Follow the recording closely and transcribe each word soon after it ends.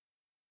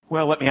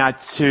Well, let me add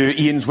to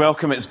Ian's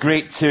welcome. It's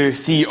great to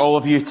see all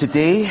of you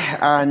today.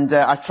 And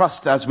I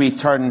trust as we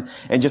turn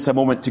in just a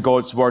moment to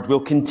God's Word, we'll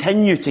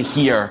continue to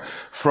hear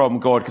from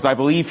God, because I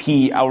believe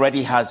He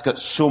already has got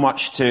so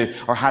much to,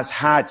 or has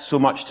had so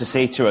much to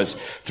say to us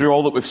through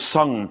all that we've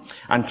sung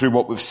and through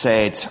what we've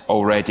said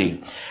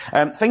already.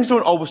 Things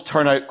don't always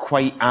turn out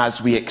quite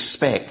as we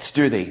expect,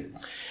 do they?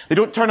 They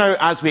don't turn out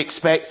as we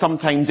expect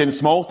sometimes in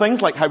small things,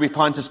 like how we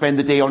plan to spend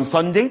the day on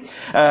Sunday,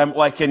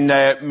 like in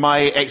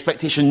my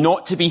expectation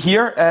not to be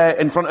here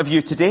in front of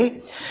you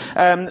today.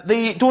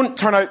 They don't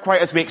turn out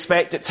quite as we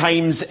expect at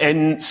times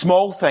in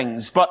small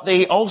things, but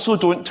they also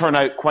don't turn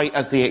out quite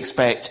as they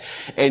expect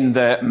in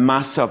the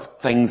massive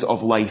things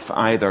of life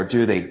either,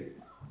 do they?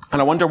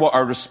 And I wonder what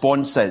our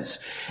response is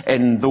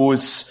in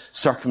those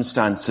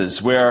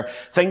circumstances where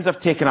things have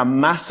taken a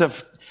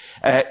massive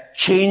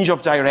change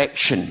of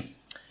direction,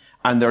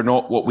 and they're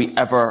not what we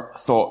ever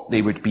thought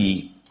they would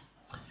be.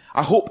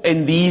 I hope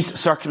in these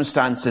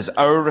circumstances,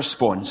 our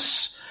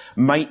response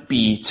might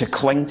be to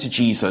cling to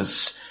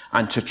Jesus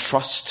and to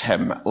trust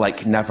Him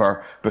like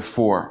never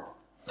before.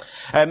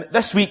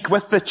 This week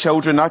with the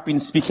children, I've been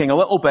speaking a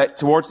little bit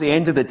towards the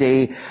end of the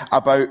day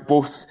about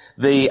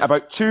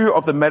about two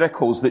of the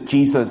miracles that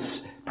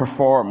Jesus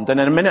performed. And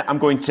in a minute, I'm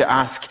going to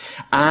ask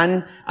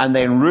Anne and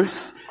then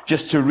Ruth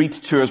just to read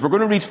to us. We're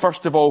going to read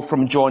first of all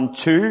from John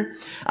 2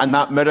 and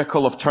that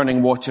miracle of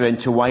turning water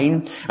into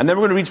wine. And then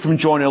we're going to read from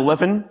John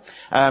 11,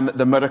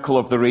 the miracle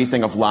of the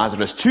raising of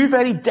Lazarus. Two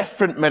very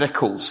different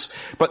miracles,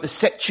 but the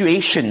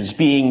situations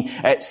being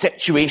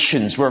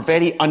situations where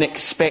very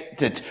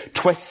unexpected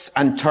twists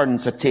and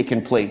turns have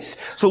taken place.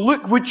 So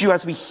look, would you,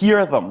 as we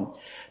hear them,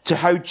 to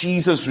how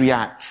Jesus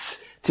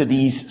reacts to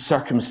these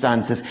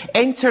circumstances.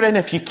 Enter in,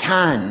 if you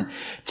can,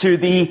 to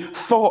the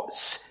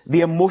thoughts, the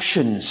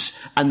emotions,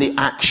 and the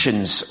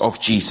actions of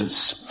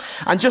Jesus.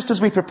 And just as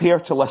we prepare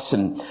to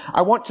listen,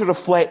 I want to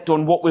reflect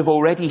on what we've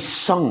already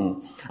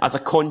sung as a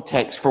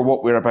context for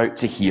what we're about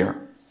to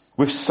hear.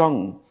 We've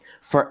sung,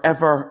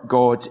 "Forever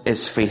God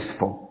is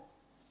faithful.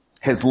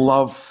 His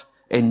love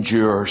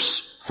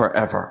endures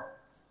forever.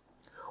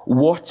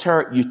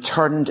 Water you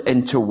turned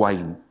into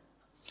wine.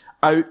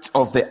 Out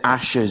of the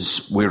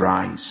ashes we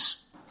rise.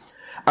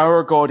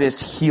 Our God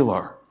is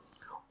healer,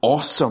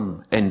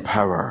 awesome in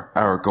power,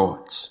 our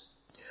God.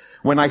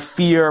 When I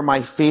fear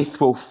my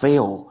faith will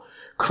fail,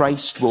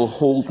 Christ will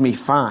hold me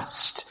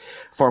fast,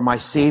 for my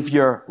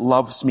Saviour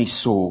loves me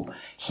so,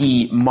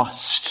 He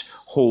must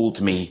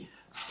hold me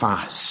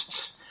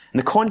fast." In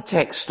the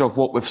context of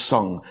what we've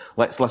sung,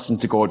 let's listen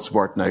to God's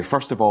word now.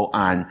 First of all,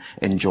 Anne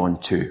in John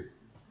 2.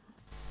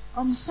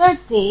 On the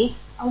third day,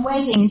 a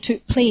wedding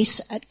took place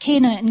at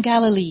Cana in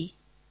Galilee.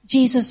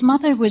 Jesus'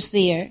 mother was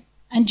there,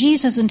 and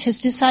Jesus and his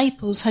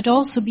disciples had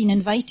also been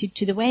invited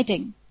to the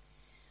wedding.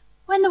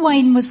 When the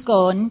wine was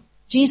gone,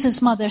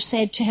 Jesus' mother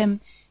said to him,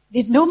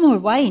 "They've no more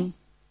wine."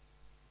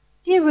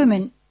 "Dear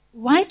woman,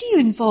 why do you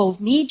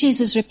involve me?"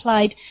 Jesus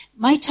replied,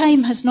 "My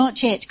time has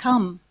not yet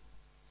come."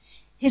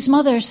 His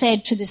mother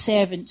said to the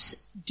servants,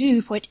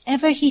 "Do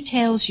whatever he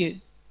tells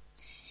you."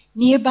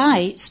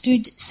 Nearby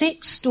stood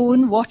 6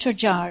 stone water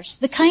jars,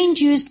 the kind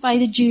used by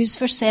the Jews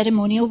for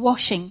ceremonial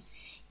washing,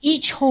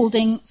 each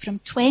holding from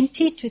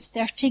 20 to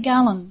 30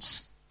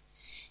 gallons.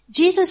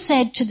 Jesus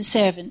said to the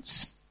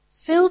servants,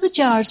 "Fill the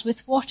jars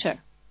with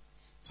water."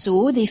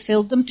 So they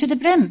filled them to the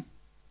brim.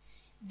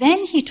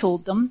 Then he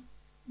told them,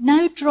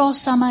 "Now draw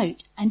some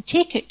out and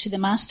take it to the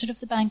master of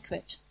the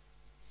banquet."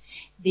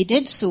 They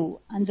did so,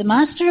 and the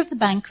master of the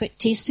banquet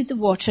tasted the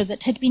water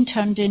that had been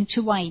turned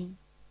into wine.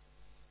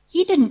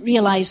 He didn't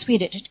realize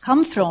where it had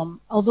come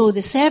from, although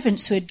the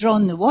servants who had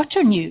drawn the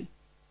water knew.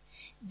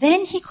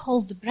 Then he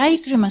called the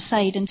bridegroom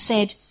aside and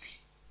said,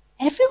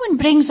 "Everyone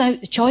brings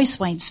out the choice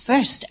wines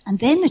first, and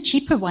then the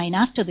cheaper wine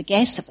after the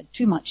guests have had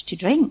too much to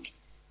drink.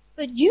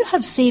 But you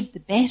have saved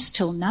the best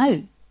till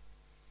now."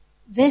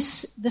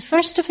 This, the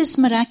first of his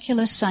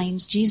miraculous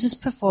signs Jesus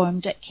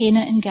performed at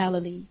Cana in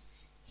Galilee.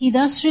 He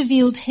thus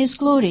revealed his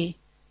glory,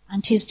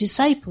 and his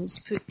disciples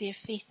put their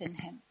faith in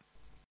him.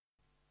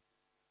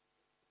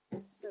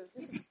 So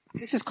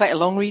this is quite a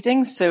long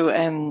reading, so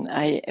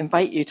I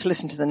invite you to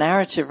listen to the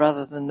narrative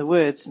rather than the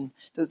words, and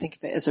don't think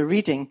of it as a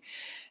reading.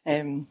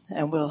 And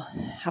we'll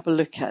have a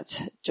look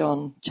at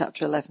John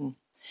chapter 11,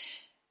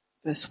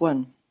 verse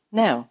 1.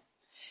 Now,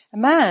 a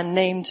man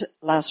named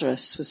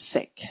Lazarus was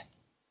sick.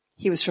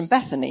 He was from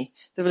Bethany,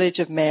 the village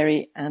of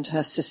Mary and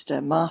her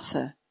sister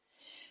Martha.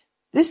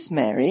 This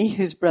Mary,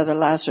 whose brother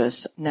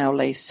Lazarus now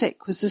lay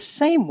sick, was the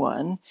same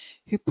one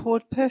who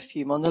poured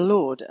perfume on the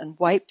Lord and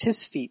wiped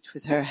his feet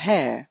with her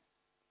hair.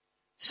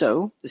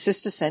 So the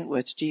sister sent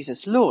word to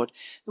Jesus, "Lord,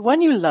 the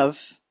one you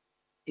love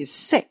is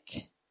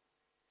sick."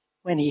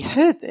 When he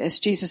heard this,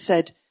 Jesus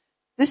said,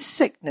 "This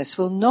sickness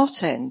will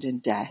not end in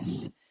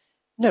death.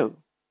 No,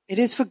 it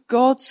is for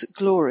God's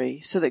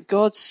glory, so that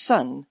God's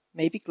Son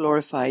may be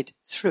glorified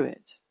through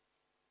it."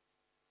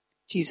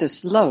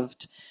 Jesus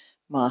loved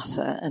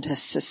Martha and her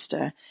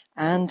sister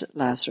and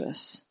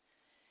Lazarus.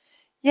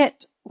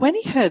 Yet when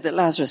he heard that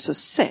Lazarus was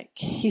sick,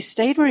 he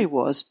stayed where he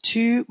was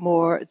 2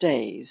 more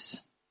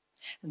days.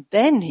 And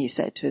then he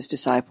said to his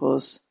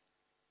disciples,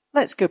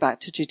 "Let's go back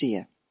to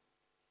Judea."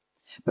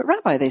 "But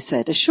Rabbi," they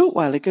said, "a short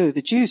while ago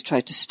the Jews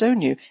tried to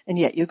stone you, and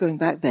yet you're going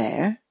back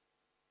there?"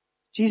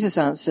 Jesus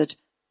answered,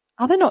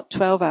 "Are there not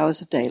 12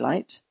 hours of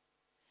daylight?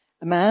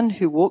 A man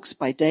who walks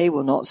by day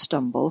will not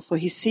stumble, for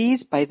he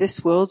sees by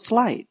this world's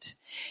light.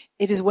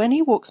 It is when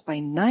he walks by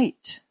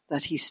night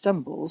that he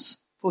stumbles,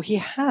 for he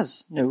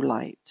has no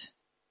light."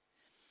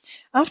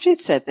 After he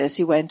had said this,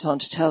 he went on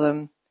to tell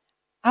them,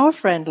 "Our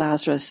friend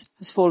Lazarus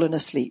has fallen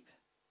asleep,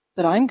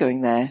 but I'm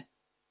going there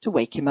to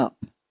wake him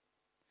up."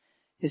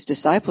 His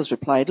disciples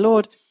replied,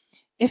 "Lord,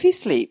 if he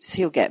sleeps,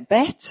 he'll get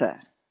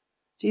better."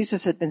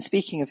 Jesus had been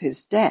speaking of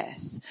his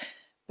death,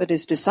 but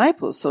his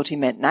disciples thought he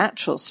meant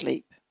natural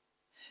sleep.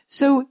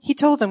 So he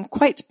told them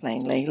quite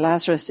plainly,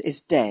 "Lazarus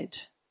is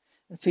dead.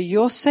 And for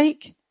your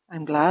sake,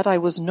 I'm glad I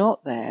was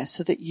not there,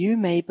 so that you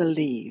may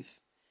believe.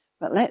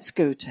 But let's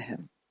go to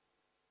him."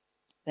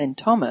 Then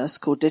Thomas,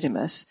 called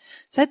Didymus,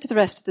 said to the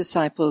rest of the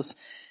disciples,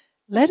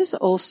 "Let us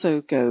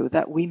also go,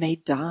 that we may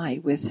die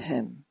with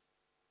him."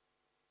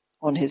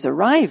 On his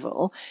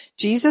arrival,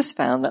 Jesus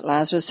found that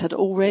Lazarus had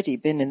already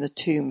been in the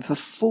tomb for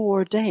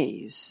 4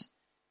 days.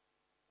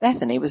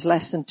 Bethany was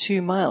less than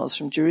 2 miles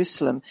from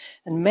Jerusalem,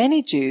 and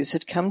many Jews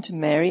had come to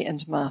Mary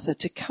and Martha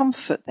to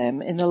comfort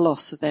them in the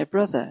loss of their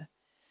brother.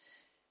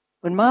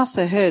 When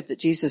Martha heard that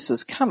Jesus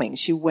was coming,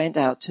 she went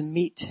out to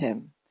meet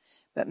him,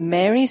 but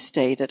Mary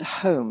stayed at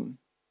home.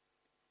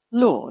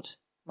 "Lord,"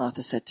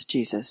 Martha said to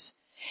Jesus,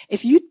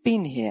 "if you'd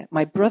been here,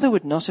 my brother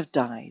would not have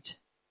died.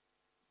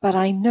 But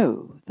I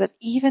know that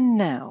even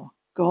now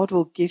God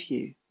will give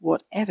you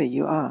whatever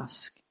you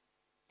ask."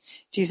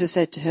 Jesus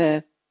said to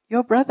her,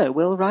 "Your brother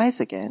will rise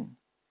again."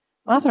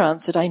 Martha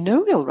answered, "I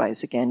know he'll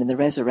rise again in the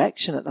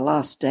resurrection at the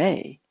last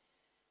day."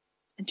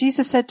 And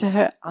Jesus said to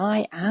her,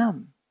 "I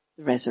am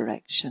the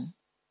resurrection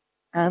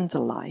and the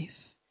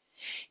life.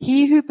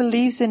 He who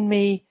believes in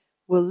me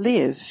will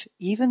live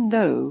even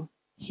though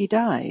he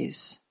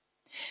dies.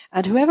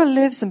 And whoever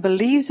lives and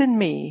believes in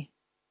me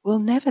will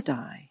never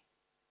die.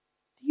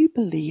 Do you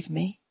believe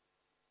me?"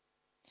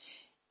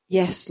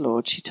 "Yes,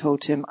 Lord," she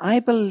told him,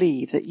 "I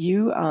believe that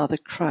you are the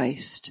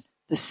Christ,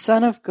 the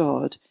Son of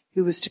God,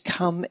 who was to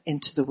come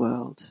into the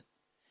world."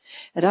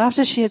 And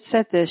after she had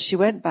said this, she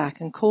went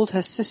back and called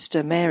her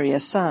sister Mary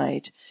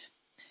aside.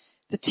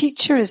 "The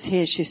teacher is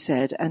here," she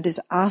said, "and is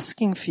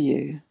asking for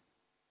you."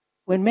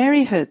 When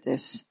Mary heard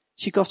this,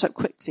 she got up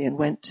quickly and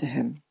went to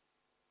him.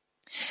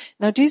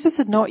 Now Jesus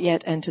had not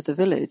yet entered the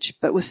village,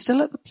 but was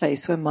still at the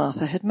place where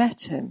Martha had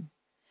met him.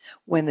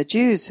 When the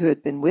Jews who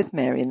had been with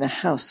Mary in the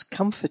house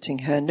comforting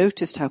her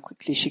noticed how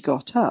quickly she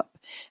got up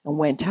and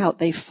went out,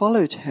 they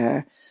followed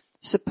her,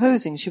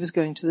 supposing she was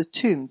going to the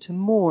tomb to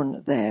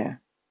mourn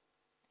there.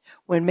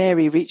 When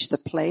Mary reached the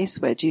place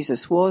where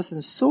Jesus was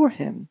and saw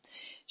him,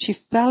 she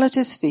fell at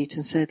his feet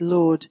and said,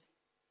 "Lord,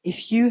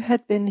 if you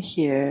had been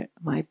here,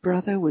 my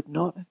brother would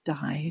not have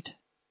died."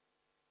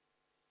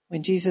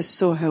 When Jesus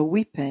saw her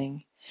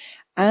weeping,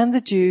 and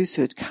the Jews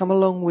who had come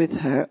along with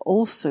her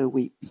also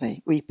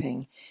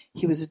weeping,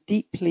 he was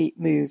deeply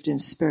moved in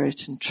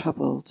spirit and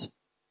troubled.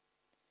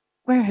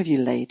 "Where have you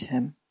laid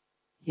him?"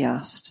 he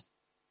asked.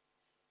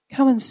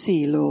 "Come and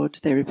see, Lord,"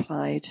 they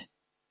replied.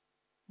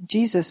 And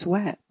Jesus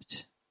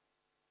wept.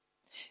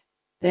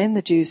 Then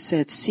the Jews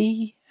said,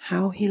 "See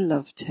how he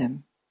loved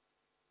him."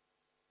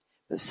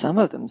 But some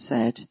of them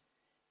said,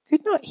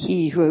 "Could not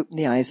he who opened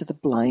the eyes of the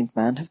blind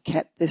man have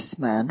kept this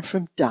man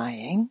from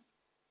dying?"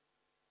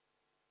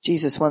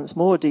 Jesus, once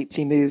more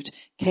deeply moved,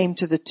 came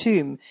to the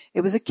tomb.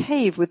 It was a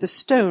cave with a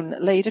stone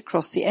laid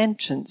across the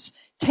entrance.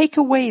 "Take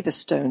away the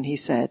stone," he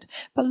said.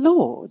 "But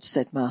Lord,"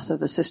 said Martha,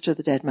 the sister of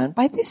the dead man,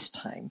 "by this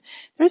time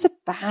there is a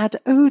bad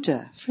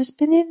odor, for it's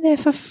been in there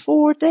for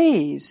 4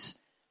 days.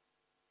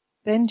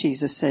 Then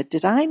Jesus said,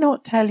 "Did I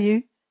not tell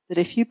you that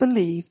if you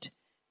believed,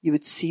 you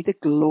would see the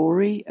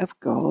glory of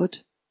God?"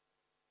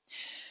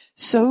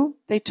 So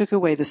they took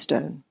away the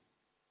stone.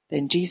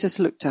 Then Jesus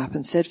looked up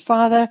and said,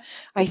 "Father,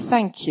 I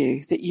thank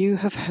you that you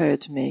have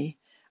heard me.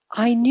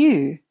 I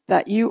knew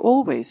that you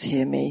always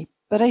hear me,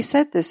 but I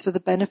said this for the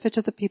benefit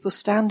of the people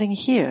standing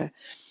here,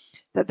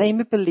 that they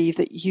may believe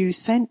that you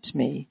sent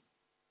me."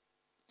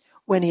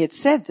 When he had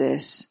said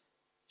this,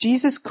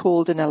 Jesus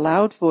called in a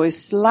loud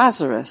voice,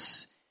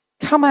 "Lazarus,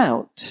 come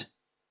out."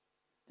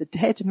 The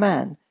dead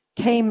man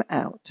came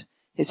out,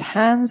 his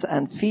hands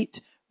and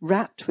feet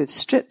wrapped with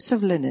strips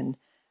of linen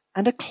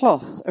and a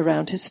cloth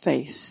around his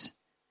face.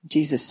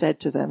 Jesus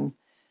said to them,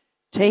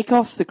 "Take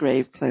off the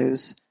grave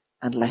clothes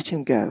and let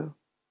him go."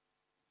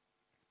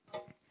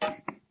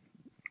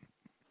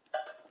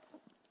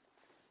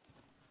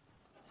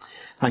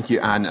 Thank you,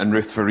 Anne and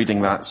Ruth, for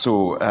reading that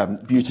so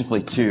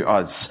beautifully to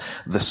us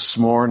this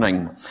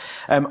morning.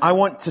 I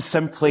want to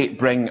simply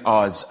bring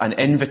us an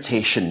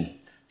invitation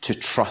to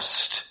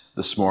trust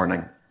this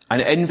morning. An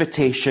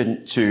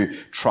invitation to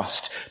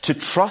trust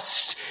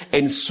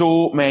in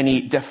so many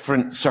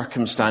different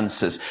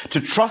circumstances, to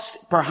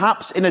trust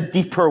perhaps in a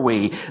deeper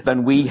way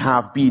than we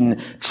have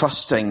been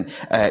trusting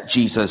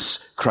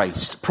Jesus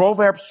Christ.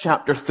 Proverbs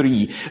chapter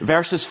 3,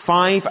 verses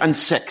 5 and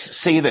 6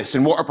 say this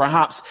in what are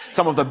perhaps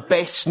some of the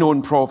best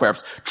known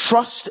proverbs.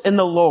 Trust in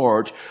the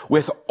Lord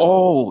with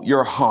all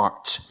your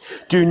heart.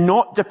 Do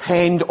not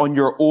depend on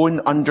your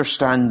own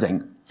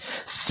understanding.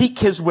 Seek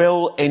his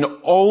will in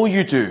all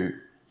you do,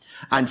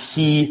 and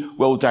he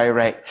will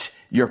direct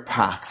your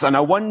paths. And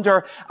I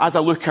wonder, as I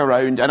look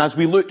around and as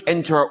we look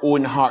into our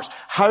own hearts,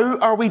 how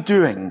are we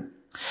doing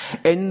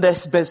in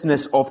this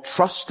business of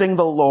trusting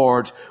the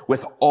Lord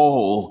with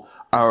all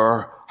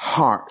our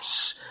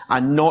hearts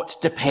and not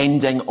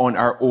depending on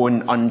our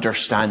own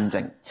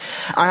understanding?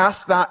 I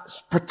ask that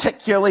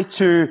particularly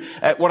to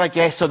what I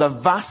guess are the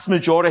vast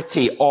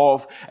majority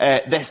of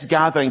this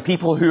gathering,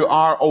 people who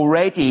have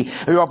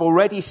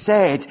already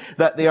said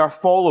that they are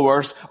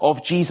followers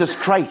of Jesus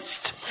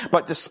Christ.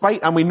 But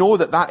and we know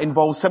that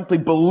involves simply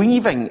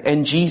believing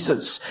in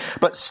Jesus,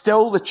 but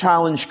still the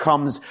challenge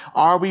comes,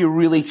 are we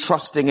really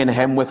trusting in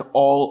him with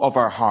all of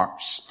our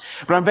hearts?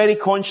 But I'm very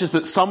conscious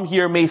that some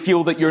here may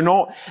feel that you're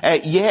not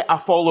yet a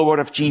follower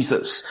of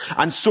Jesus.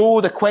 And so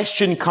the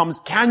question comes,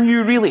 can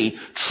you really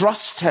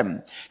trust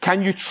him?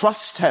 Can you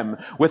trust him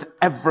with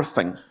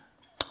everything?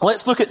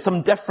 Let's look at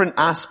some different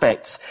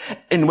aspects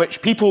in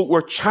which people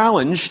were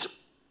challenged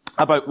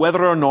about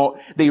whether or not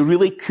they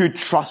really could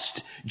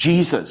trust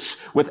Jesus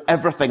with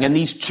everything in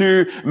these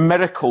two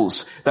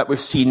miracles that we've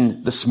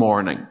seen this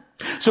morning.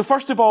 So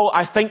first of all,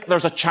 I think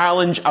there's a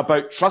challenge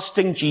about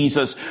trusting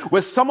Jesus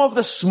with some of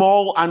the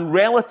small and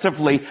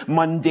relatively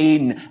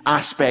mundane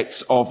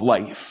aspects of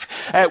life.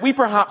 We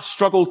perhaps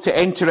struggle to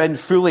enter in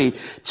fully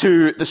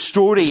to the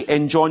story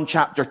in John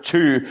chapter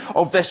 2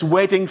 of this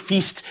wedding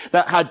feast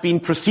that had been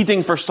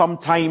proceeding for some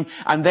time,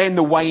 and then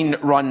the wine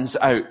runs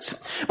out.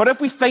 But if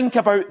we think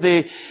about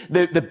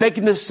the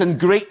bigness and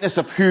greatness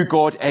of who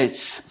God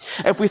is,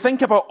 if we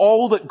think about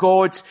all that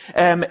God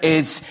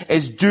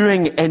is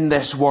doing in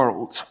this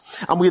world,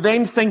 and we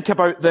then think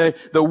about the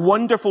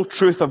wonderful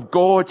truth of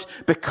God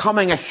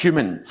becoming a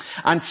human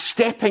and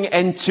stepping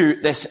into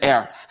this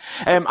earth,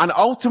 and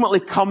ultimately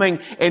coming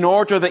in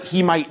order that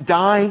he might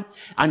die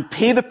and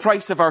pay the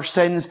price of our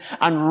sins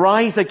and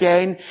rise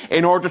again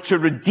in order to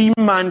redeem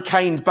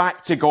mankind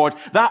back to God,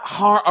 that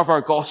heart of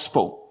our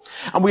gospel.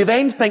 And we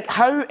then think,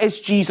 how is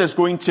Jesus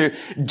going to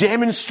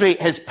demonstrate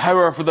his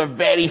power for the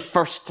very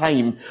first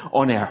time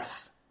on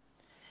earth?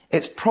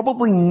 It's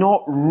probably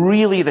not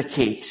really the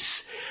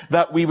case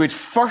that we would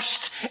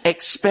first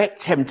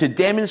expect him to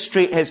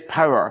demonstrate his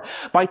power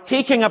by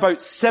taking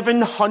about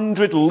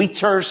 700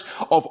 litres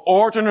of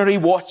ordinary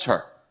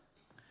water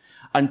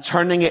and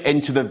turning it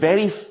into the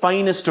very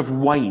finest of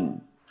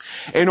wine,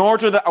 in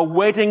order that a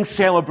wedding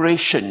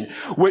celebration,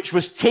 which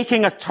was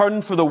taking a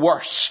turn for the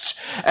worst,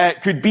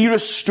 could be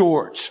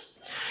restored.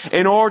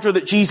 In order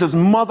that Jesus'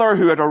 mother,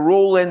 who had a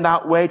role in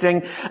that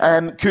wedding,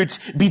 could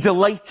be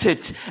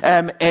delighted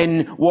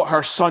in what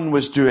her son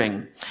was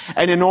doing.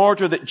 And in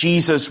order that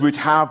Jesus would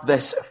have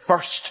this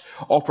first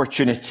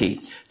opportunity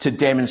to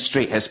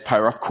demonstrate his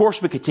power. Of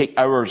course, we could take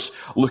hours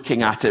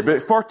looking at it,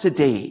 but for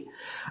today,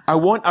 I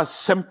want us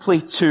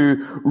simply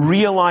to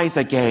realize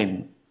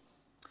again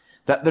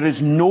that there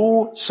is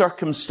no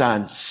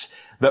circumstance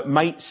that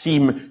might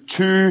seem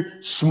too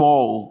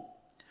small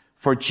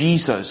for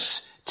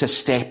Jesus to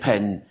step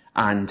in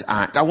and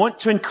act. I want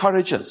to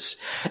encourage us,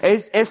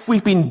 is if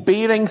we've been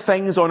bearing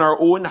things on our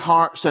own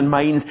hearts and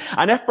minds,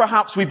 and if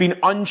perhaps we've been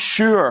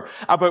unsure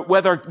about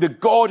whether the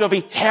God of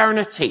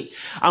eternity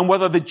and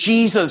whether the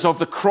Jesus of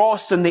the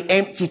cross and the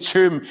empty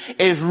tomb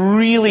is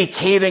really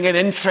caring and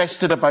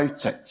interested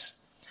about it,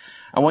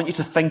 I want you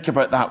to think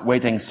about that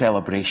wedding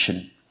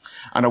celebration.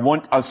 And I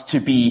want us to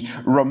be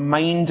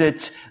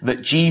reminded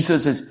that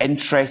Jesus is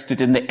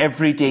interested in the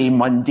everyday,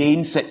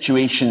 mundane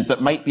situations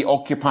that might be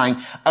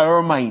occupying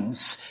our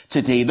minds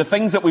today. The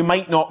things that we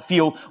might not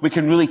feel we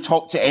can really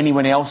talk to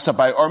anyone else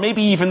about, or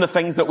maybe even the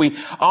things that we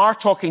are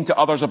talking to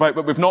others about,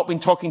 but we've not been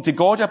talking to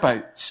God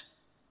about.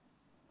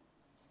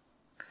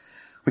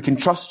 We can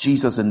trust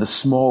Jesus in the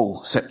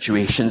small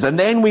situations. And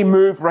then we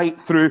move right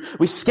through.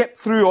 We skip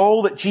through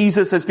all that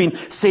Jesus has been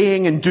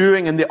saying and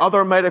doing and the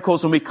other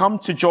miracles, and we come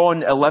to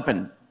John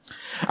 11.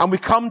 And we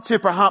come to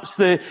perhaps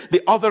the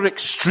other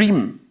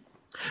extreme.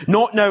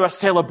 Not now a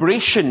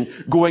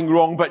celebration going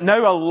wrong, but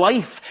now a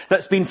life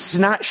that's been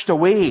snatched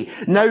away.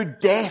 Now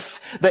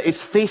death that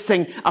is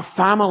facing a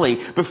family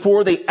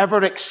before they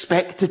ever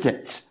expected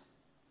it.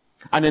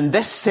 And in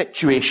this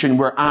situation,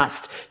 we're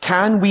asked,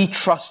 can we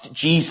trust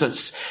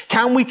Jesus?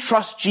 Can we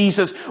trust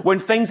Jesus when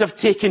things have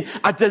taken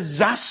a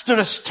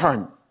disastrous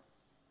turn?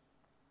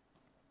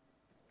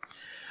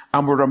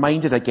 And we're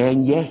reminded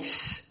again,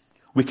 yes,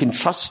 we can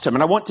trust him.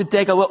 And I want to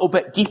dig a little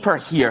bit deeper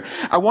here.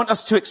 I want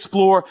us to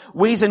explore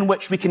ways in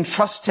which we can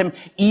trust him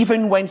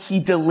even when he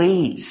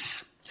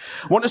delays.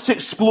 I want us to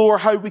explore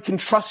how we can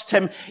trust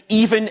him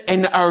even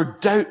in our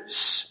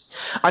doubts.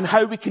 and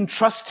how we can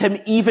trust him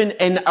even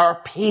in our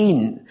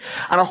pain.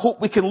 And I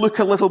hope we can look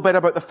a little bit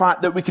about the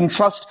fact that we can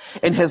trust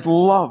in his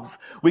love,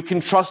 we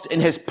can trust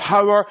in his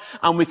power,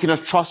 and we can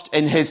trust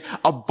in his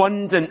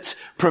abundant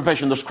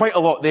provision. There's quite a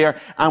lot there,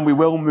 and we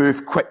will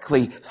move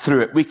quickly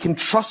through it. We can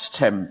trust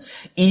him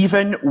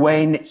even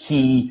when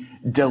he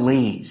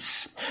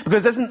delays.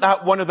 Because isn't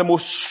that one of the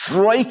most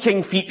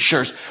striking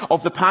features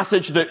of the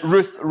passage that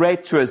Ruth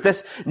read to us?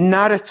 This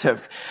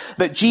narrative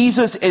that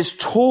Jesus is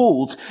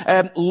told,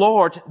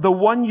 Lord, the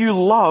one you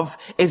love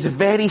is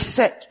very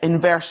sick, in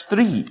verse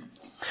 3.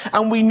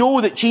 And we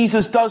know that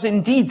Jesus does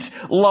indeed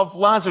love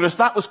Lazarus.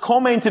 That was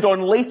commented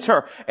on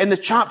later in the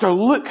chapter.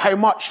 Look how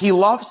much he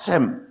loves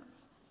him.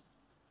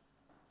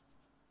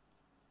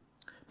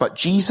 But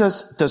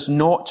Jesus does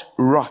not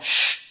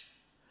rush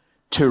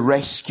to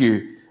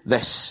rescue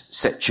this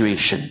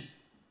situation.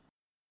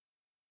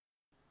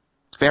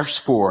 Verse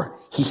 4,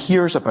 he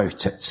hears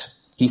about it.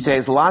 He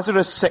says,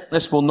 Lazarus'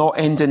 sickness will not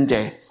end in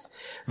death.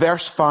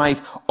 Verse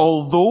 5,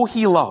 although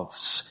he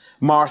loves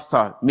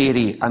Martha,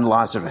 Mary, and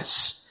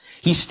Lazarus,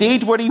 he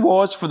stayed where he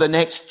was for the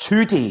next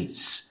 2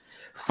 days.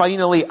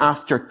 Finally,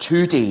 after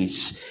 2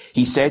 days,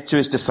 he said to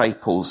his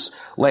disciples,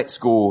 let's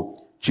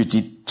go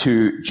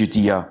to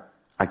Judea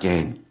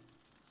again.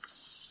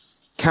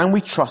 Can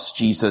we trust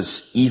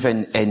Jesus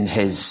even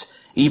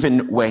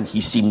when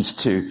he seems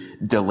to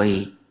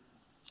delay?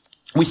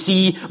 We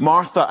see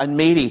Martha and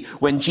Mary,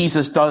 when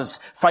Jesus does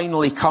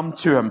finally come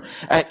to him,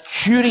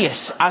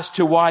 curious as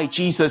to why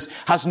Jesus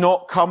has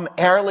not come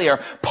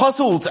earlier,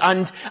 puzzled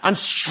and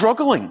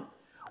struggling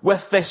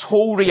with this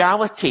whole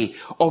reality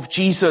of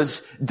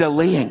Jesus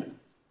delaying.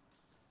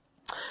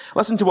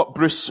 Listen to what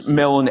Bruce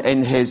Milne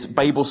in his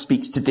Bible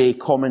Speaks Today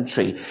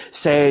commentary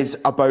says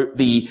about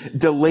the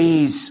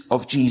delays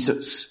of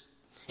Jesus.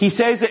 He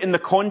says it in the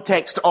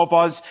context of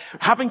us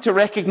having to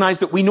recognize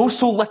that we know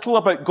so little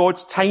about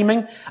God's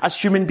timing as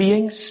human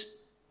beings.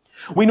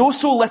 We know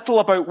so little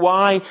about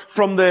why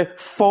from the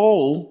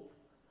fall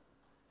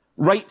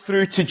right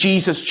through to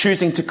Jesus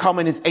choosing to come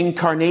in his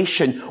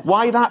incarnation,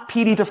 why that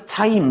period of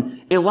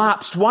time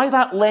elapsed, why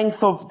that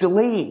length of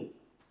delay.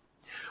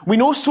 We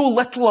know so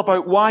little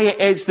about why it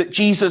is that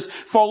Jesus,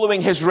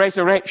 following his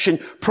resurrection,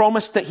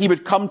 promised that he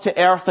would come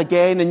to earth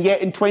again, and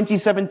yet in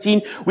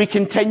 2017 we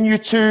continue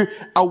to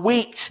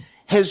await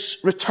his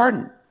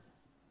return.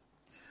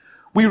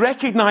 We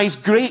recognize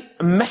great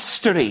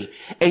mystery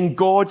in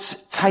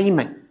God's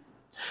timing.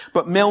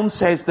 But Milne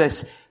says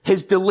this,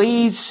 his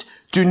delays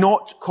do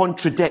not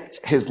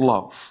contradict his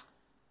love.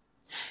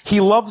 He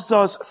loves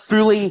us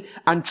fully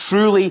and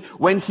truly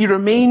when he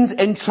remains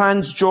in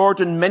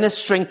Transjordan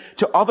ministering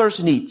to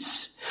others'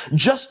 needs,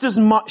 just as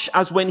much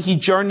as when he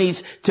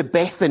journeys to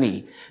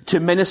Bethany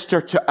to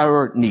minister to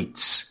our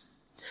needs.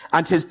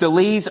 And his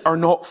delays are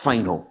not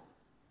final.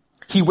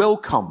 He will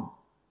come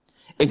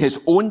in his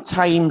own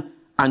time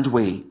and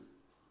way.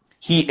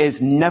 He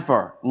is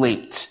never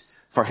late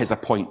for his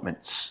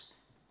appointments.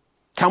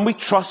 Can we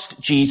trust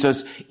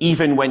Jesus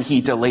even when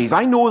he delays?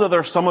 I know that there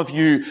are some of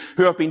you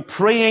who have been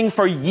praying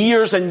for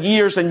years and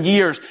years and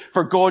years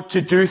for God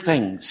to do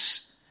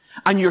things,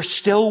 and you're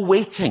still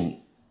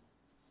waiting.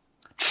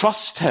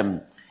 Trust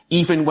him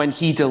even when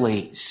he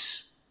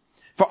delays.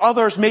 For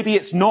others, maybe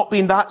it's not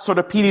been that sort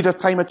of period of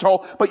time at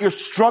all, but you're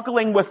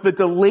struggling with the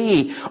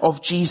delay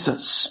of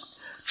Jesus.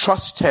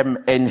 Trust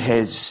him in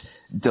his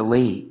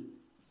delay.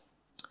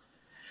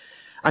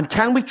 And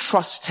can we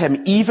trust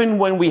him even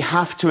when we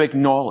have to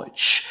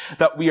acknowledge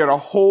that we are a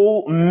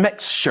whole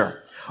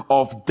mixture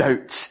of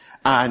doubt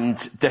and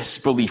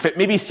disbelief? It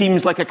maybe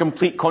seems like a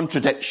complete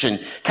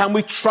contradiction. Can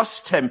we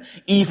trust him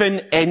even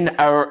in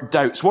our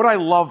doubts? What I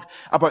love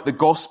about the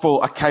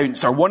gospel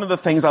accounts, or one of the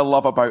things I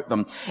love about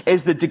them,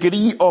 is the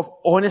degree of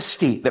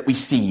honesty that we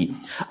see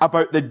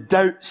about the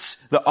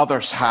doubts that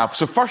others have.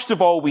 So first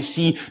of all, we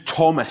see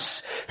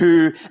Thomas,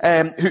 who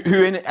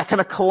in a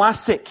kind of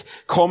classic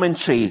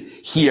commentary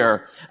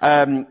here,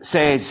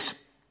 says,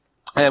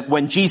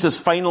 when Jesus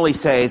finally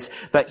says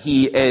that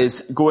he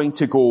is going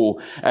to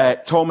go,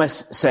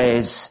 Thomas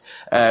says,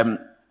 in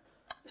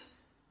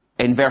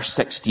verse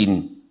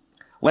 16,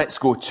 let's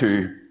go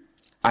to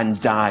and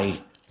die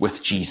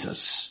with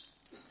Jesus.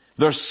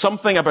 There's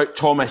something about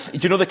Thomas. Do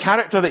you know the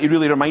character that he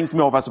really reminds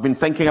me of as I've been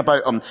thinking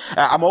about him?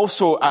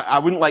 I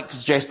wouldn't like to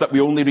suggest that we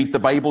only read the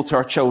Bible to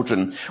our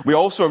children. We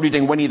also are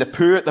reading Winnie the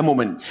Pooh at the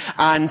moment.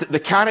 And the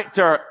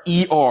character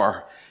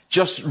Eeyore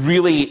just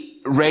really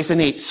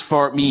resonates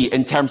for me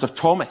in terms of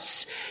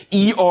Thomas.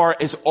 Eeyore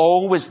is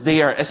always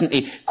there, isn't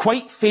he?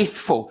 Quite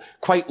faithful,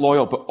 quite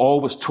loyal, but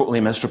always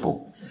totally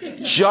miserable.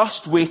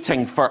 Just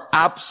waiting for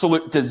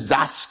absolute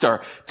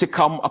disaster to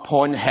come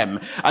upon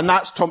him. And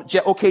that's Tom.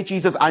 Okay,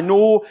 Jesus, I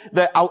know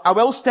that I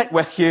will stick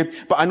with you,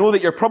 but I know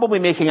that you're probably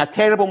making a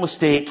terrible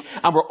mistake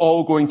and we're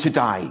all going to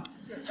die.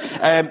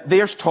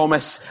 There's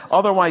Thomas,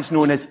 otherwise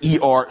known as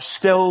Eeyore,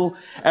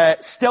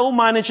 still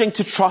managing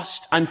to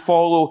trust and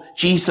follow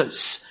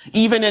Jesus,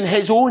 even in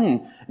his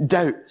own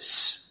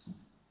doubts.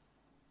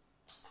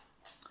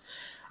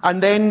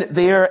 And then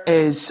there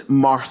is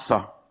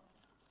Martha,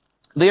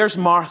 There's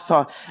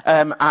Martha,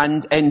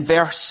 and in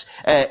verse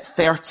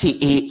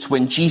 38,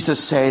 when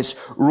Jesus says,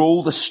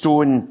 roll the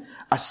stone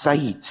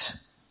aside.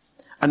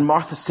 And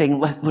Martha's saying,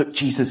 look,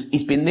 Jesus,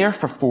 he's been there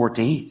for 4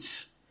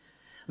 days.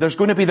 There's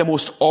going to be the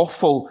most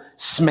awful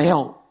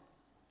smell.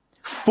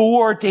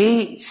 4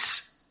 days.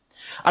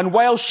 And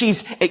while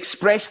she's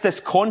expressed this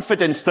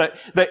confidence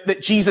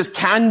that Jesus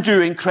can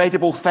do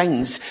incredible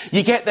things,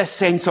 you get this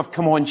sense of,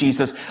 come on,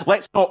 Jesus,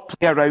 let's not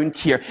play around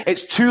here.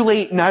 It's too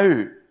late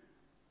now.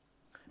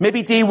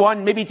 Maybe day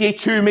 1, maybe day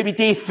 2, maybe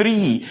day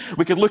 3.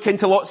 We could look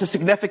into lots of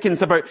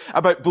significance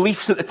about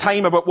beliefs at the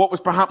time, about what was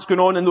perhaps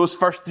going on in those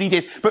first 3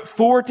 days. But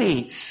 4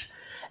 days.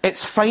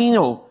 It's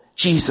final,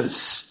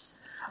 Jesus.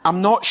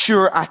 I'm not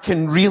sure I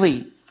can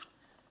really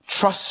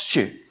trust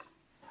you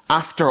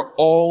after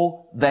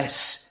all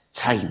this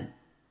time.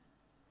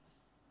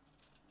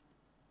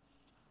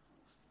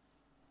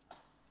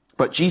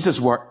 But Jesus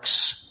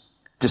works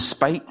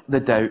despite the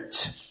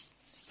doubt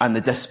and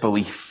the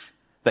disbelief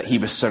that he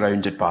was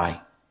surrounded by.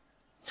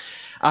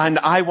 And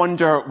I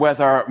wonder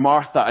whether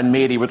Martha and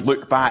Mary would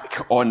look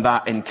back on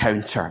that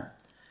encounter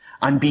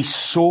and be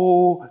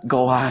so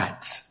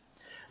glad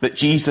that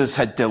Jesus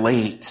had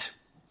delayed,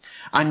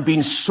 and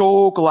been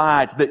so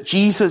glad that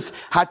Jesus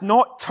had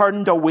not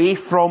turned away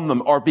from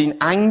them or been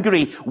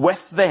angry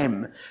with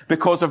them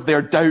because of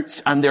their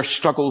doubts and their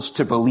struggles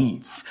to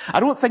believe.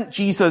 I don't think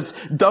Jesus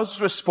does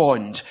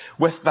respond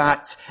with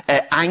that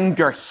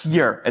anger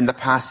here in the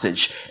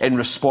passage in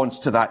response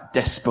to that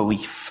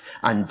disbelief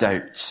and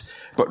doubt,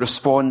 but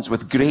responds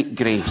with great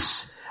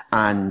grace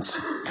and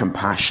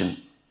compassion.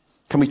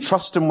 Can we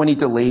trust him when he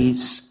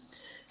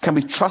delays? Can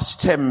we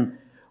trust him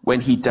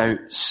when he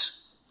doubts?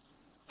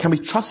 Can we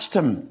trust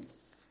him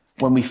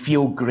when we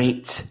feel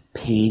great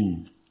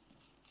pain?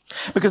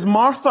 Because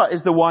Martha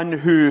is the one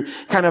who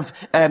kind of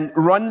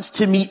runs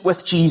to meet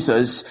with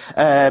Jesus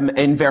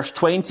in verse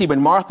 20.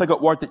 When Martha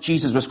got word that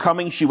Jesus was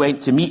coming, she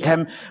went to meet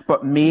him,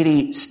 but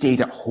Mary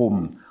stayed at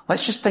home.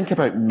 Let's just think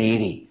about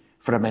Mary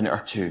for a minute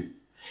or two.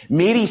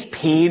 Mary's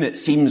pain, it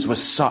seems,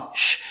 was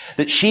such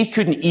that she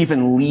couldn't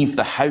even leave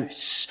the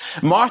house.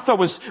 Martha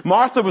was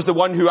the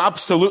one who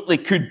absolutely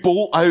could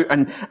bolt out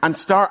and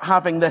start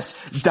having this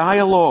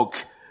dialogue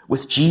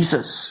with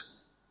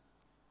Jesus.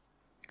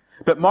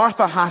 But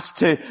Martha has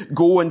to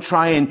go and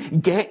try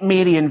and get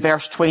Mary in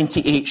verse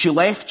 28. She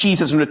left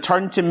Jesus and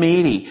returned to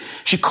Mary.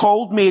 She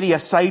called Mary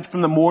aside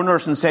from the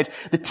mourners and said,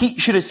 "The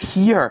teacher is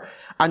here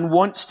and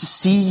wants to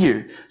see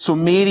you." So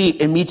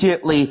Mary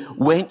immediately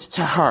went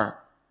to her.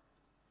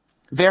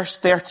 Verse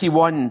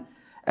 31,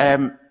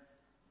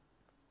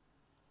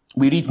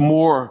 we read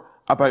more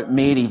about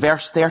Mary.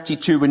 Verse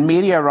 32, when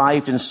Mary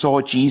arrived and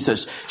saw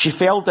Jesus, she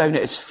fell down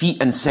at his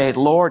feet and said,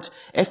 "Lord,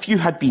 if you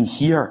had been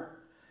here,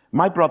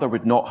 my brother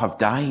would not have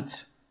died."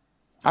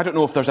 I don't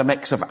know if there's a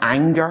mix of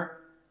anger,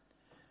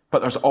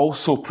 but there's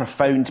also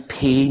profound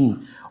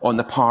pain on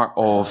the part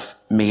of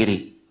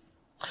Mary.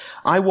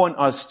 I want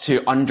us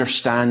to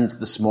understand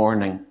this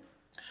morning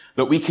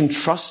that we can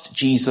trust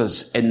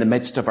Jesus in the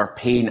midst of our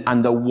pain.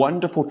 And the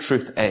wonderful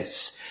truth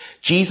is,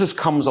 Jesus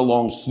comes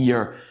along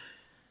here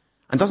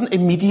and doesn't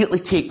immediately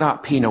take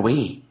that pain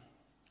away.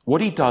 What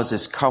he does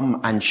is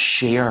come and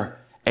share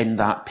in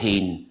that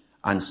pain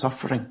and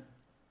suffering.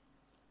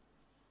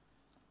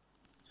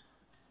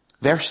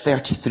 Verse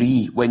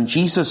 33, when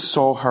Jesus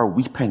saw her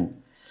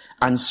weeping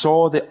and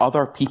saw the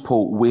other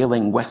people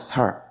wailing with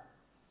her,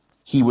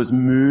 he was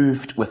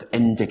moved with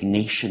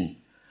indignation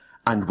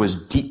and was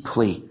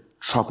deeply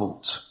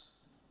troubled.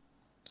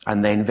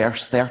 And then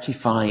verse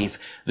 35,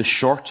 the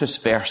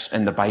shortest verse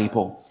in the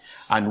Bible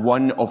and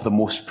one of the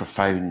most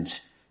profound,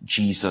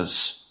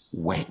 Jesus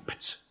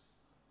wept.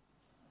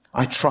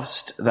 I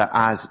trust that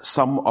as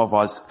some of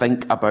us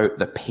think about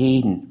the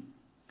pain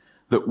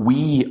that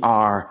we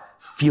are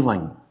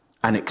feeling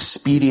and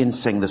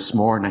experiencing this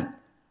morning,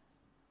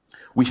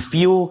 we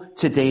feel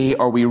today,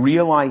 or we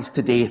realize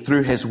today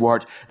through his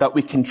word, that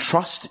we can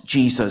trust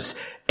Jesus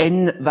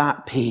in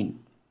that pain.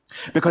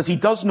 Because he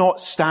does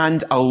not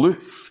stand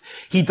aloof.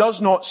 He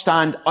does not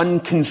stand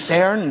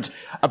unconcerned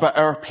about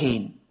our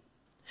pain.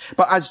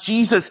 But as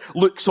Jesus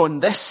looks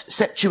on this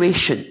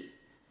situation,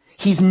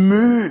 he's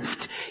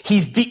moved.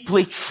 He's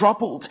deeply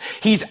troubled.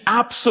 He's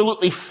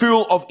absolutely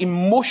full of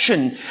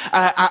emotion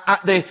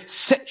at the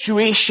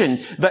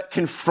situation that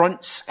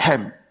confronts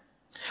him.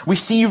 We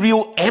see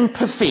real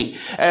empathy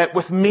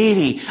with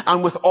Mary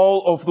and with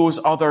all of those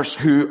others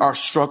who are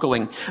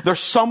struggling.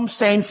 There's some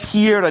sense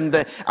here,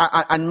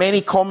 and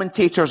many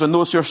commentators and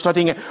those who are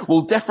studying it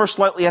will differ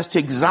slightly as to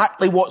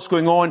exactly what's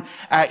going on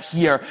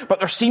here. But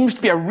there seems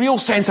to be a real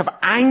sense of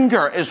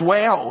anger as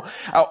well,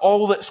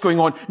 all that's going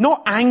on.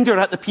 Not anger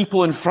at the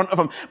people in front of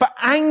him, but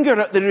anger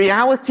at the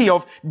reality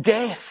of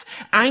death.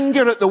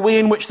 Anger at the way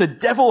in which the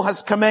devil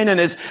has come in and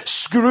is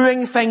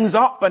screwing things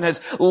up and has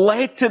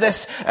led to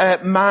this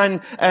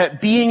man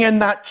being in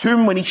that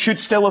tomb when he should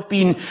still have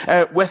been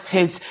with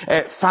his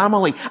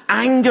family.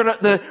 Anger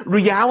at the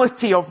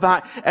reality of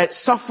that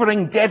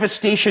suffering,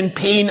 devastation,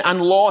 pain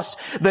and loss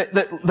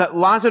that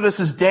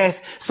Lazarus'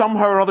 death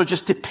somehow or other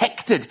just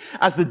depicted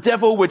as the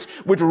devil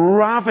would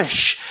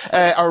ravish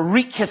or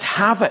wreak his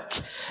havoc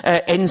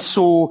in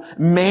so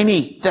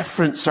many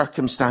different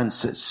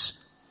circumstances.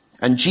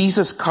 And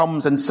Jesus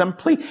comes and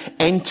simply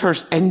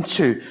enters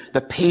into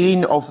the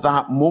pain of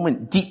that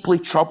moment, deeply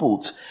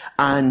troubled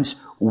and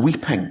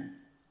weeping.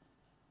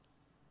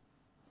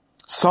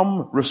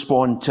 Some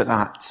respond to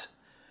that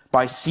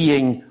by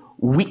seeing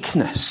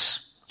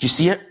weakness. Do you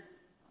see it?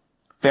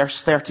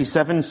 Verse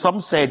 37,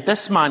 some said,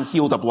 this man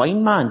healed a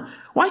blind man.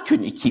 Why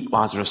couldn't he keep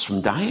Lazarus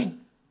from dying?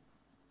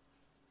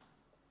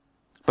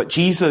 But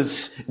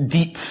Jesus'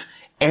 deep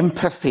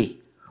empathy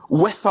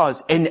with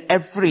us in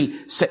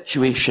every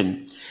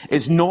situation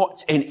is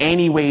not in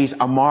any ways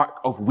a mark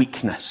of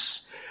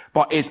weakness,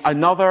 but is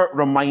another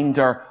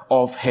reminder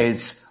of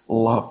his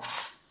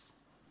love.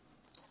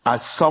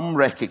 As some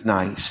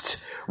recognized,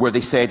 where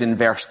they said in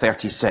verse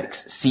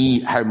 36,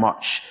 see how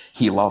much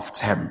he loved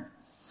him.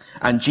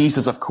 And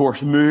Jesus, of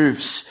course,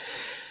 moved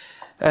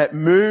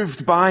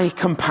by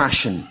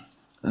compassion,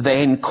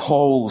 then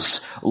calls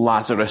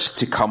Lazarus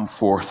to come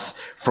forth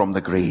from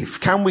the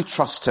grave. Can we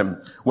trust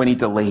him when he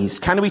delays?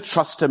 Can we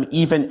trust him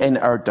even in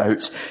our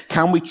doubts?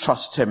 Can we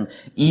trust him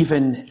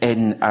even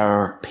in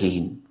our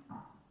pain?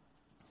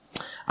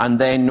 And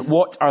then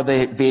what are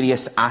the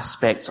various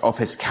aspects of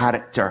his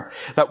character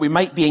that we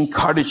might be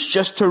encouraged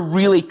just to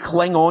really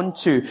cling on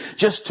to,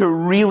 just to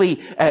really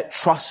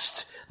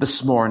trust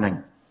this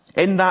morning?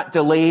 In that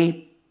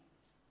delay,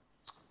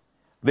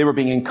 they were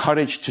being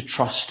encouraged to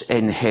trust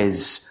in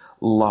his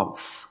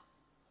love.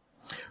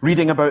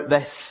 Reading about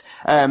this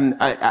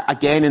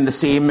again in the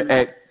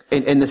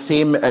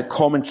same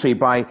commentary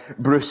by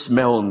Bruce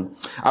Milne,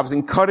 I was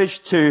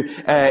encouraged to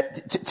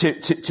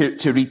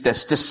read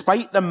this.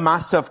 Despite the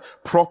massive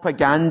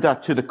propaganda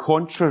to the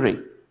contrary,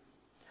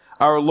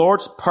 our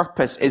Lord's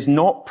purpose is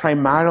not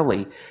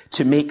primarily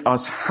to make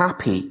us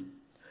happy,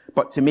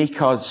 but to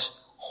make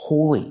us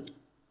holy.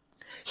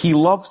 He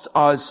loves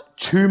us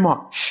too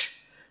much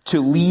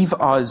to leave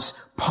us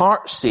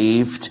part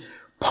saved,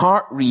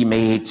 part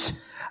remade,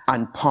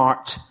 and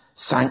part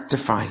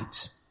sanctified.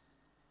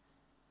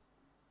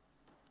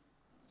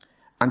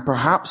 And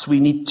perhaps we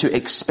need to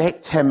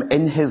expect him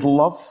in his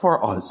love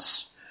for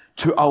us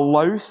to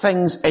allow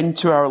things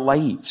into our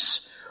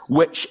lives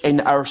which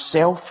in our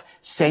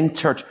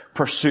self-centered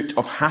pursuit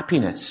of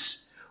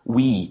happiness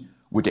we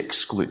would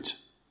exclude.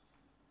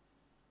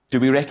 Do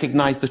we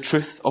recognize the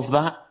truth of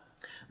that?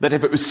 That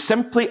if it was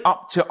simply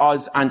up to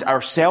us and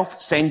our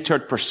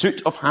self-centered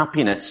pursuit of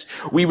happiness,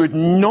 we would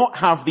not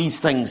have these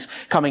things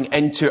coming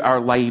into our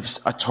lives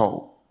at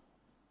all.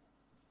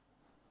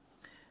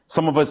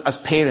 Some of us as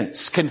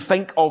parents can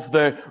think of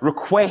the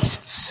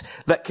requests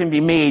that can be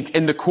made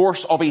in the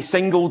course of a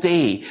single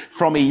day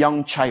from a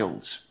young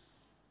child.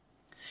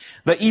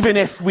 That even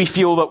if we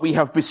feel that we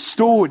have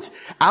bestowed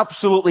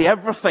absolutely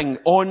everything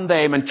on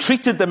them and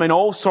treated them in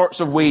all sorts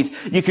of ways,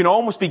 you can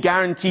almost be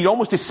guaranteed,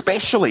 almost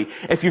especially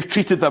if you've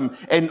treated them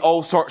in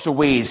all sorts of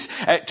ways,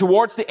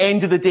 towards the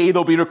end of the day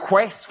there'll be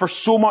requests for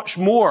so much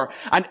more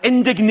and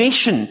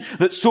indignation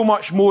that so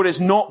much more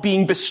is not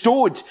being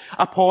bestowed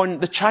upon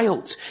the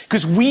child.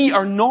 Because we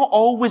are not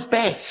always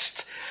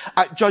best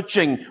at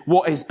judging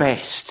what is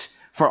best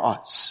for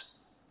us.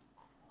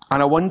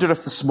 And I wonder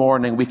if this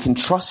morning we can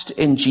trust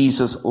in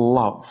Jesus'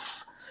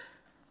 love,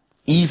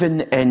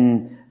 even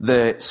in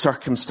the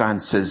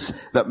circumstances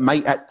that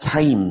might at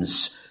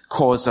times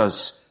cause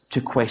us to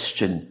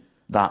question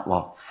that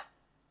love.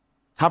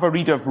 Have a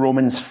read of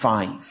Romans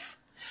 5.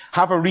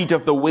 Have a read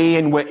of the way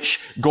in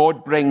which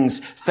God brings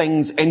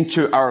things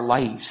into our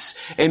lives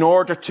in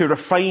order to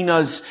refine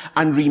us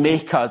and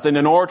remake us, and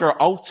in order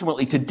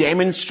ultimately to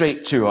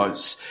demonstrate to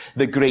us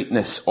the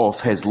greatness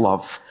of his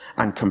love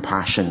and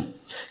compassion.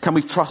 Can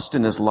we trust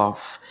in his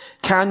love?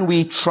 Can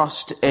we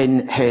trust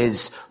in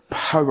his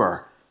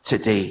power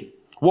today?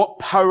 What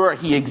power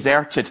he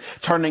exerted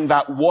turning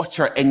that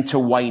water into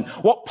wine.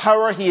 What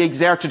power he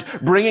exerted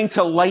bringing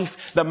to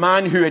life the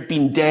man who had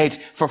been dead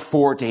for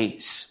 4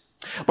 days.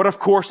 But of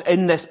course,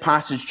 in this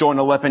passage, John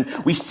 11,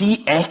 we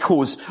see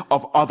echoes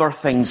of other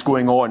things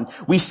going on.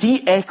 We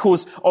see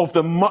echoes of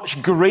the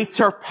much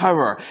greater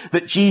power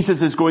that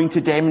Jesus is going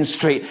to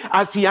demonstrate,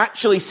 as he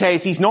actually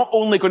says he's not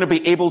only going to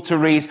be able to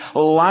raise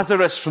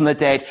Lazarus from the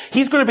dead,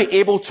 he's going to be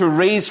able to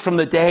raise from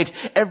the dead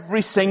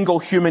every single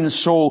human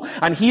soul.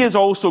 And he is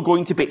also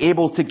going to be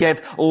able to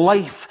give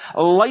life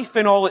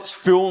in all its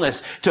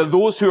fullness to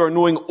those who are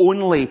knowing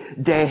only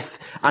death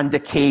and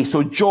decay.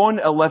 So John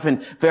 11,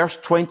 verse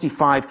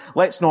 25,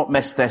 let's not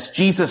miss this.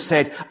 Jesus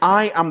said,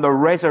 I am the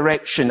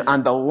resurrection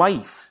and the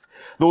life.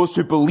 Those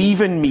who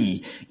believe in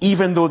me,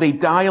 even though they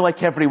die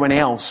like everyone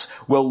else,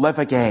 will live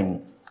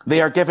again.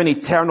 They are given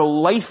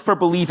eternal life for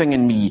believing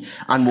in me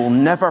and will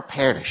never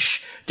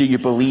perish. Do you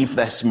believe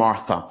this,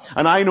 Martha?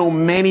 And I know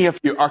many of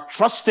you are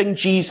trusting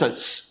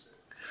Jesus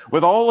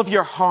with all of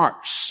your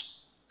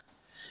hearts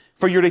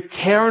for your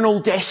eternal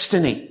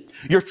destiny.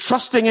 You're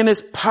trusting in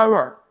his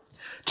power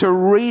to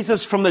raise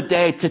us from the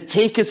dead, to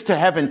take us to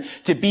heaven,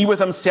 to be with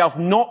himself,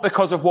 not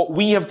because of what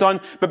we have done,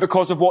 but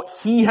because of what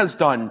he has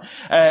done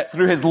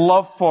through his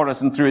love for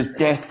us and through his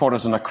death for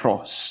us on a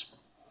cross.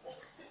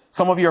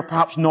 Some of you are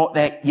perhaps not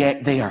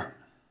yet there.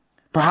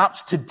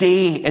 Perhaps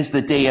today is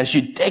the day as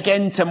you dig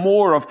into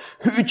more of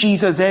who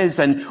Jesus is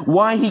and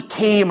why he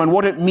came and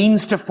what it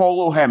means to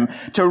follow him,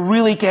 to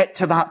really get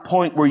to that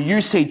point where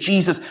you say,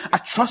 Jesus, I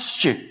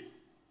trust you.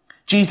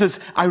 Jesus,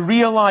 I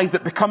realize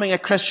that becoming a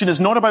Christian is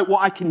not about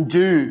what I can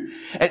do.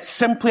 It's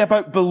simply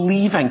about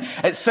believing.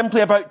 It's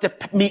simply about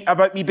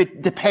me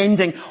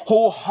depending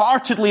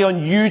wholeheartedly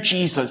on you,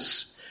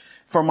 Jesus,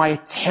 for my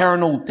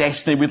eternal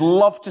destiny. We'd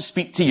love to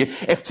speak to you.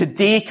 If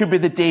today could be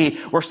the day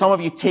where some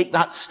of you take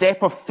that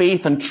step of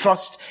faith and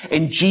trust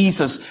in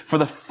Jesus for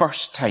the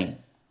first time.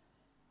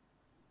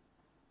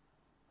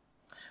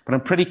 But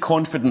I'm pretty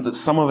confident that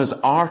some of us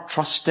are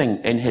trusting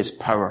in his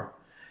power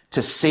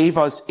to save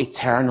us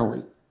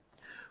eternally.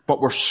 But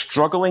we're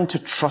struggling to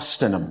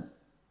trust in him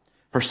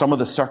for some of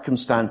the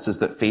circumstances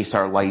that face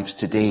our lives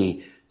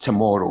today,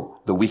 tomorrow,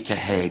 the week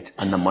ahead,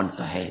 and the month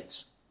ahead.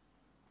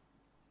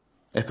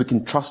 If we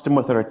can trust him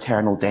with our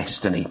eternal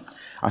destiny,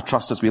 I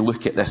trust as we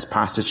look at this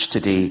passage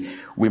today,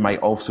 we might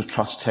also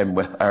trust him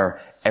with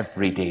our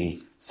everyday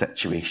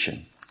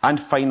situation. And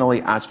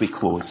finally, as we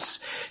close,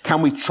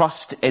 can we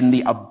trust in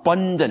the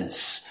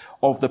abundance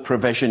of the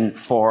provision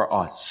for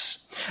us?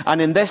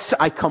 And in this,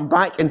 I come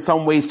back in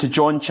some ways to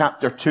John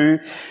chapter 2,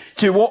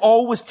 to what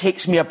always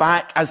takes me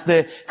aback as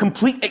the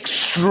complete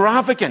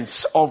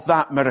extravagance of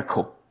that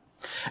miracle.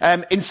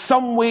 In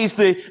some ways,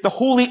 the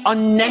wholly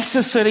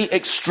unnecessary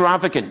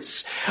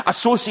extravagance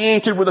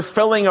associated with the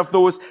filling of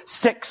those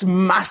 6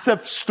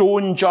 massive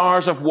stone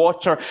jars of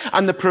water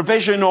and the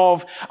provision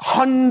of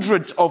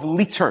hundreds of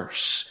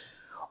litres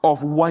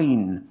of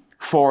wine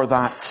for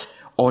that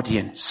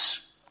audience.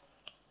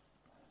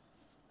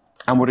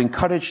 And we're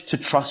encouraged to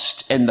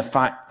trust in the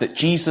fact that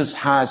Jesus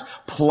has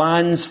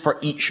plans for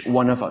each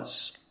one of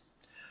us.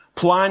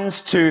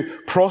 Plans to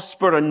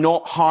prosper and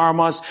not harm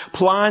us.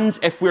 Plans,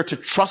 if we're to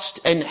trust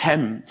in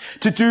him,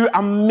 to do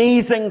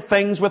amazing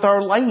things with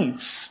our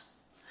lives.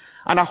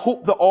 And I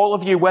hope that all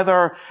of you,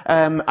 whether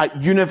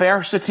at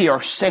university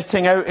or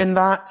setting out in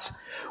that,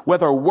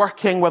 whether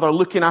working, whether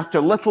looking after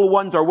little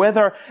ones, or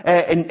whether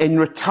in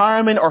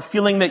retirement or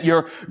feeling that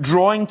you're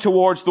drawing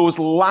towards those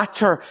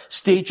latter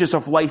stages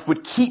of life,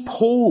 would keep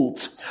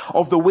hold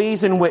of the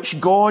ways in which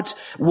God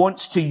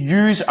wants to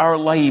use our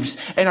lives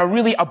in a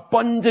really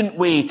abundant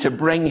way to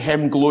bring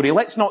him glory.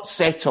 Let's not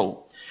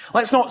settle.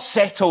 Let's not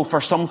settle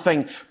for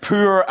something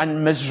poor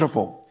and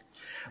miserable.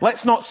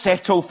 Let's not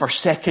settle for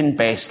second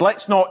best.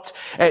 Let's not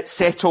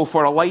settle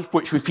for a life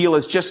which we feel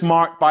is just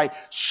marked by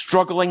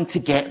struggling to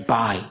get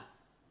by.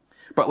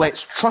 But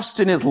let's trust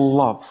in his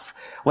love.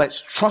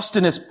 Let's trust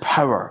in his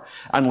power.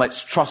 And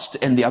let's trust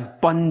in the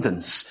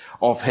abundance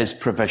of his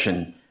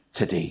provision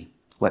today.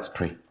 Let's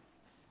pray.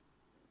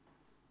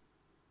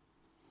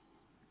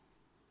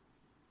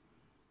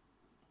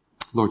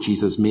 Lord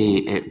Jesus, may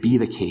it be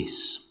the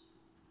case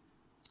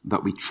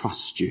that we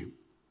trust you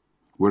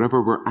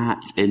wherever we're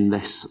at in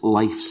this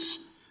life's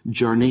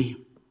journey.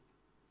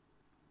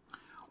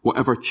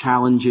 Whatever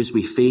challenges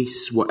we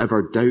face,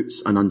 whatever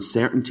doubts and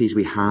uncertainties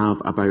we have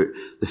about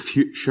the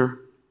future,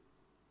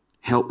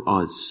 help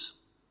us,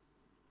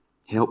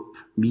 help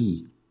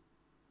me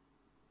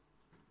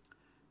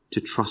to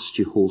trust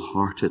you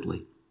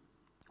wholeheartedly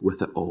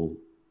with it all.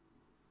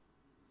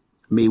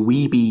 May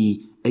we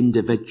be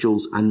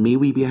individuals and may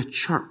we be a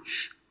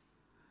church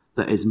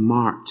that is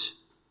marked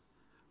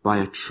by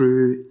a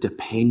true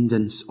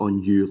dependence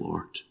on you,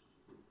 Lord.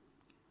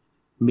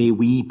 May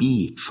we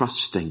be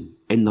trusting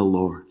in the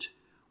Lord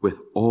with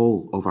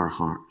all of our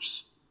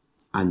hearts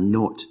and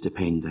not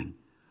depending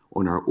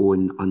on our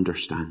own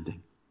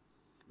understanding.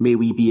 May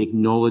we be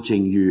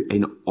acknowledging you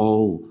in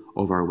all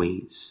of our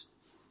ways,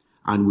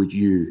 and would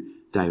you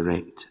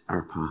direct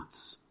our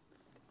paths.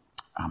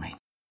 Amen.